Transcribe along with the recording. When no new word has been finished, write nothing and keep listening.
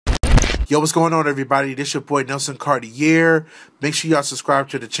Yo, what's going on, everybody? This your boy Nelson Cartier. Make sure y'all subscribe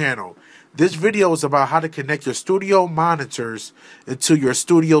to the channel. This video is about how to connect your studio monitors into your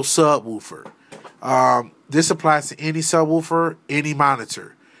studio subwoofer. This applies to any subwoofer, any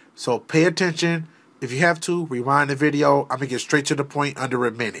monitor. So pay attention. If you have to, rewind the video. I'm going to get straight to the point under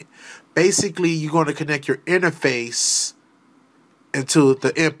a minute. Basically, you're going to connect your interface into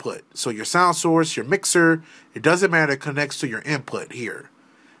the input. So your sound source, your mixer, it doesn't matter, it connects to your input here.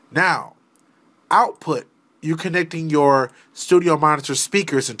 Now, output, you're connecting your studio monitor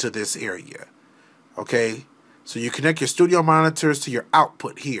speakers into this area. Okay? So you connect your studio monitors to your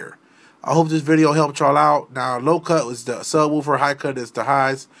output here. I hope this video helped y'all out. Now, low cut is the subwoofer, high cut is the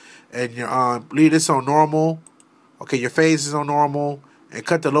highs. And your leave this on normal. Okay, your phase is on normal. And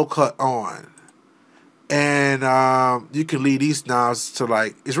cut the low cut on. And you can leave these knobs to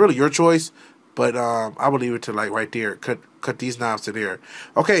like, it's really your choice. But I will leave it to like right there. Cut these knobs to there.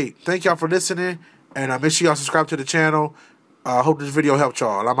 Okay, thank y'all for listening. And make sure y'all subscribe to the channel. I hope this video helped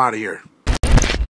y'all. I'm out of here.